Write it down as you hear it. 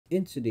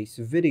In today's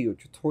video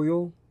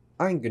tutorial,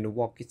 I'm gonna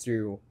walk you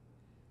through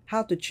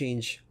how to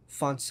change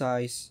font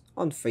size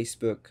on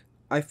Facebook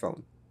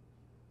iPhone.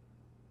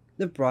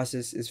 The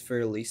process is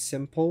fairly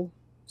simple,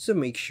 so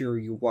make sure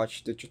you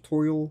watch the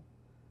tutorial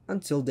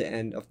until the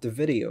end of the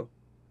video.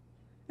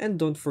 And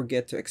don't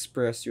forget to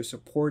express your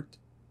support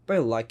by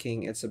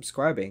liking and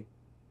subscribing.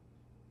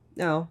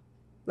 Now,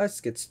 let's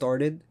get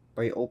started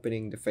by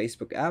opening the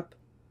Facebook app.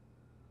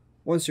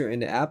 Once you're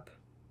in the app,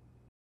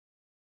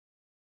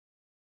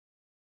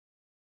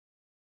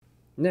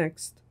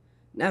 next,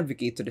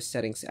 navigate to the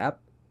Settings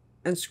app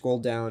and scroll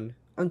down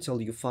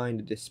until you find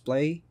the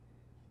Display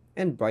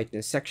and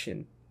Brightness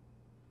section.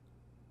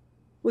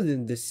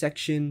 Within this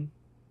section,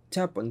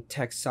 tap on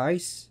Text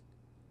Size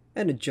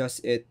and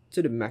adjust it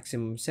to the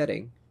maximum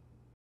setting.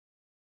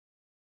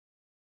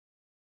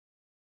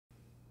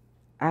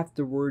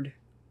 Afterward,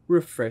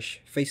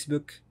 refresh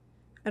Facebook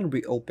and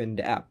reopen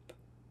the app.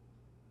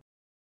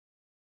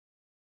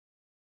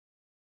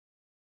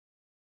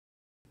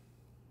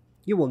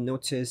 You will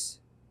notice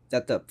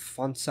that the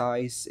font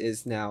size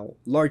is now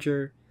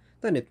larger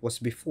than it was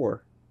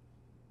before.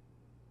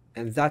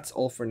 And that's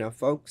all for now,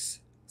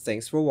 folks.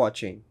 Thanks for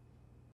watching.